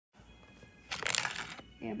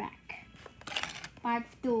We're back. Part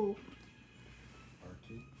 2.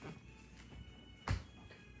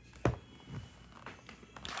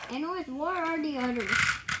 Anyways, where are the others?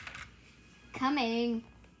 Coming.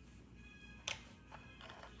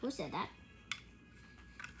 Who said that?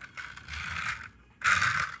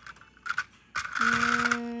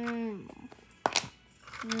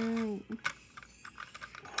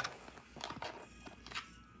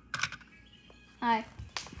 Hi.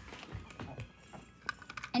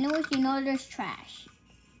 Anyways, you know there's trash.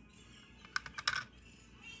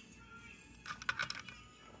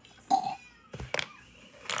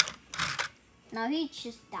 Now he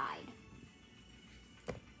just died.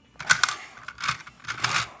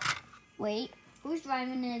 Wait, who's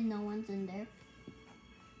driving it if no one's in there?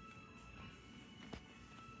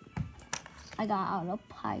 I got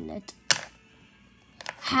autopilot.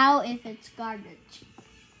 How if it's garbage?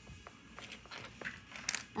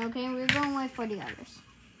 Okay, we're going to wait for the others.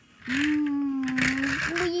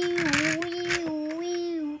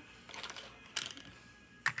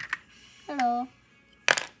 Hello.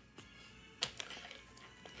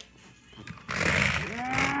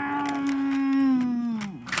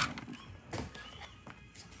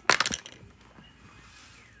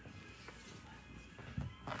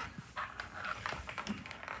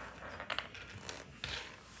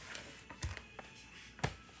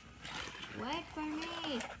 Wait for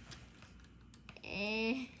me.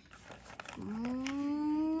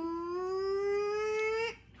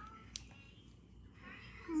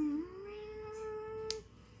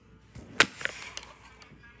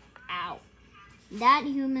 Ow. That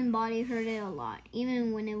human body hurt it a lot,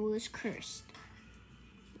 even when it was cursed.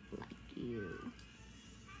 Like you.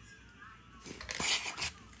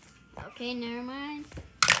 Okay, never mind.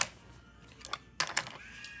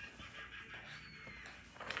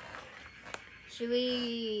 Should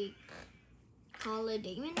we call a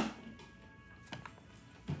demon?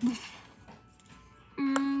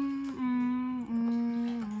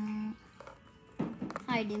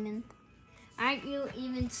 Hi, demon. Aren't you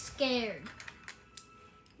even scared?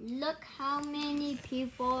 Look how many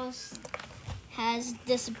people has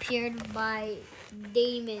disappeared by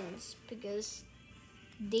demons because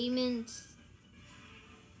demons.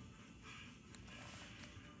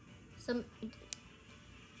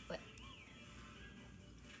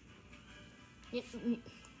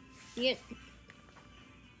 Yeah.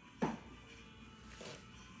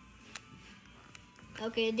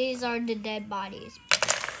 Okay, these are the dead bodies.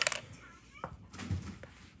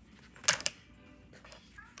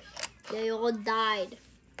 They all died.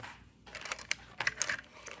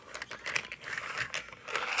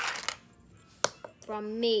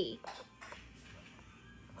 From me.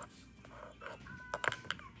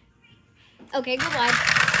 Okay, goodbye.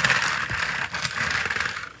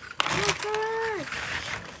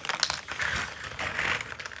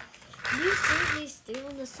 You see they steal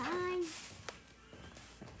the sign?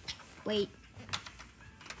 Wait.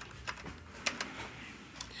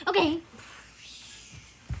 Okay.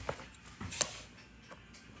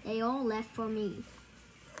 They all left for me.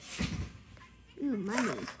 Ooh,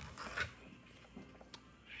 money.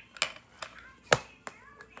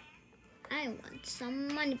 I want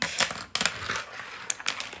some money.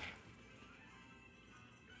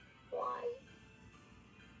 Why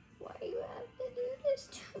you have to do this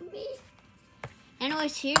to me?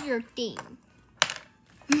 Anyways, here's your theme.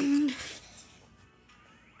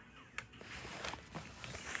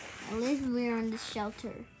 At least we're on the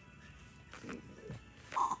shelter.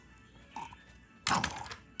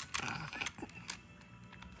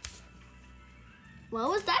 What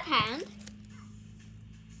was that hand?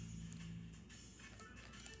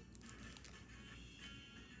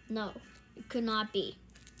 No, it could not be.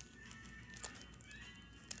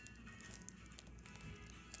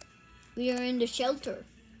 We are in the shelter.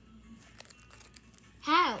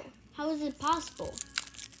 How? How is it possible?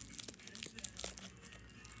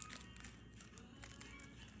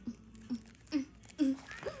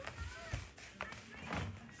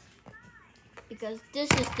 Because this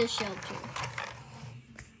is the shelter.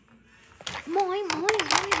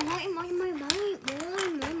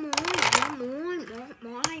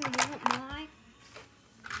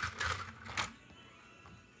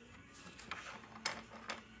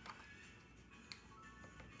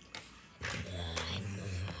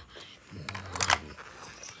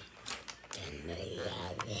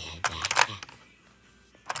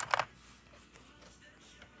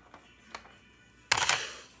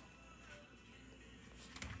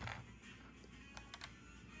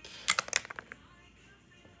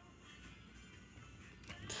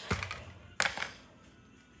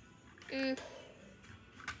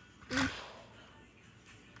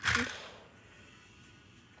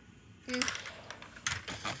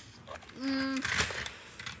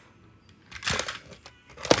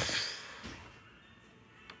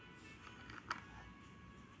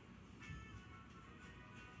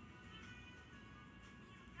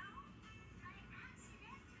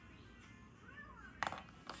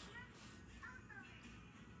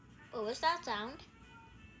 What was that sound?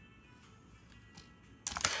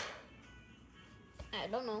 I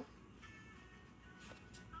don't know.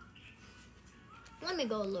 Let me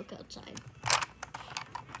go look outside.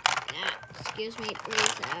 Excuse me,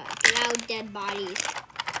 there's loud dead bodies.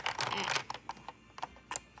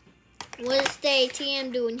 What is the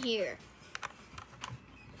ATM doing here?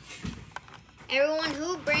 Everyone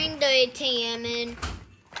who bring the ATM in,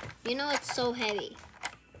 you know it's so heavy.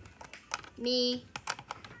 Me.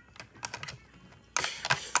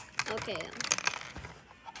 Okay.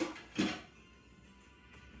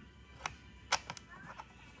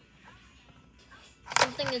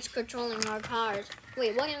 Something is controlling our cars.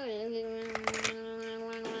 Wait, what?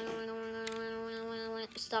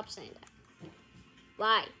 Stop saying that.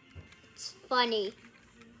 Why? It's funny.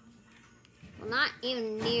 Well, not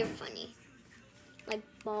even near funny. Like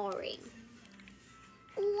boring.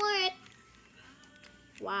 What?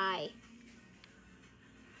 Why?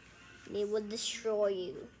 They will destroy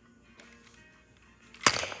you.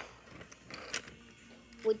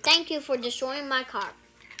 Well, thank you for destroying my car.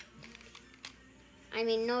 I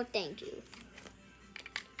mean, no thank you.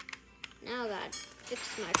 Now I gotta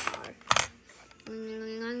fix my car.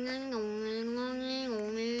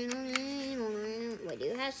 Why do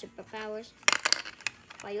you have superpowers?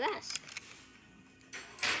 Why you ask?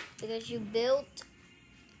 Because you built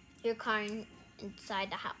your car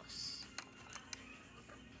inside the house.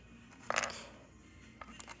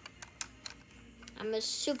 I'm a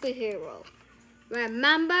superhero.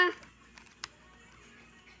 Remember?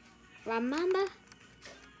 Remember?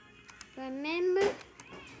 Remember?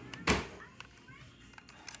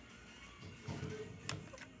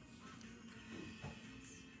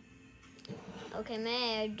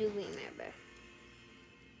 Okay, I do remember.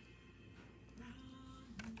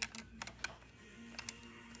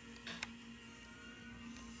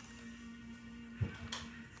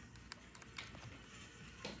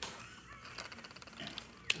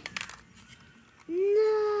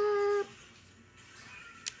 No.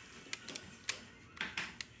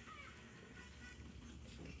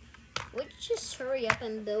 Would you just hurry up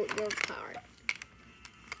and build your car?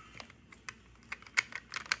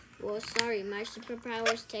 Well, sorry, my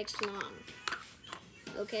superpowers takes long.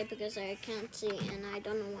 Okay, because I can't see and I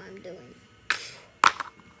don't know what I'm doing.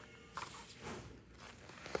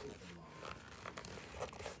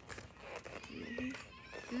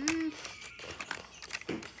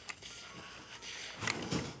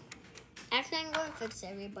 Actually, I'm going to fix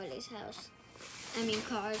everybody's house. I mean,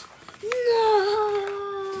 cars.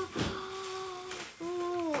 No!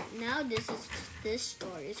 Now this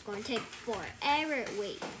story is going to take forever.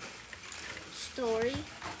 Wait. Story.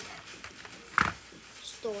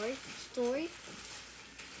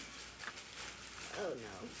 Oh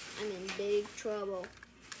no, I'm in big trouble.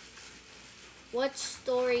 What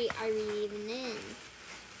story are we even in?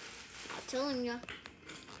 I'm telling you.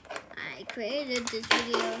 I created this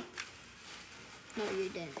video. No, you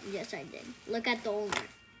didn't. Yes, I did. Look at the owner.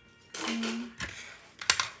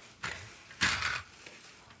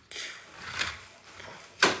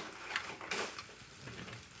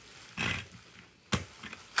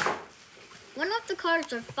 One of the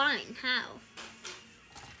cars are fine. How?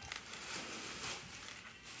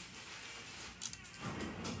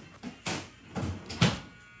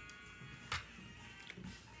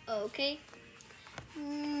 Okay.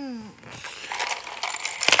 Now,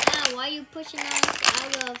 why are you pushing us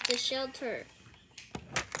out of the shelter?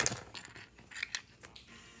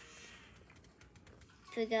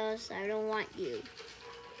 Because I don't want you.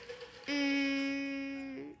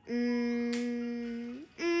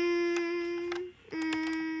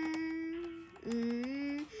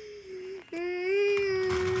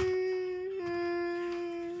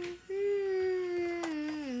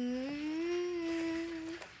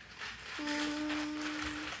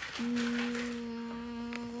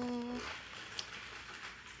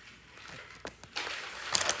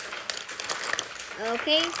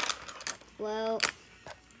 Okay, well,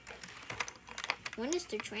 when is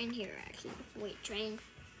the train here actually? Wait, train?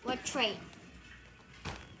 What train?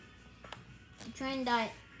 The train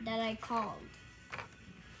that I called.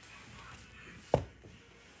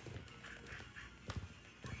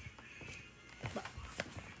 But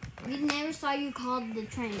we never saw you call the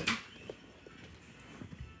train.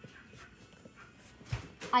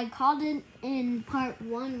 I called it in part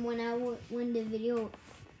 1 when the video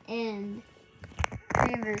ended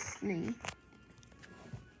previously.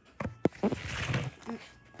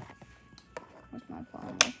 Where's my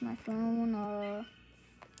phone? Where's my phone?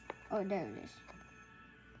 Oh, there it is.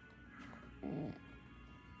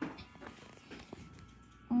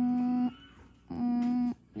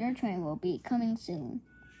 Your train will be coming soon.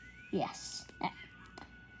 Yes.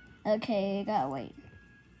 Okay, gotta wait.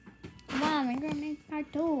 Come on, we're gonna make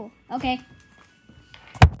part 2. Okay.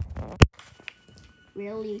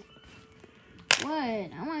 Really? What?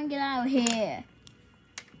 I wanna get out of here.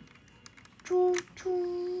 Choo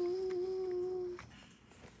choo.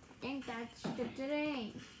 I think that's the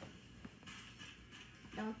thing.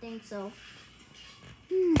 Don't think so.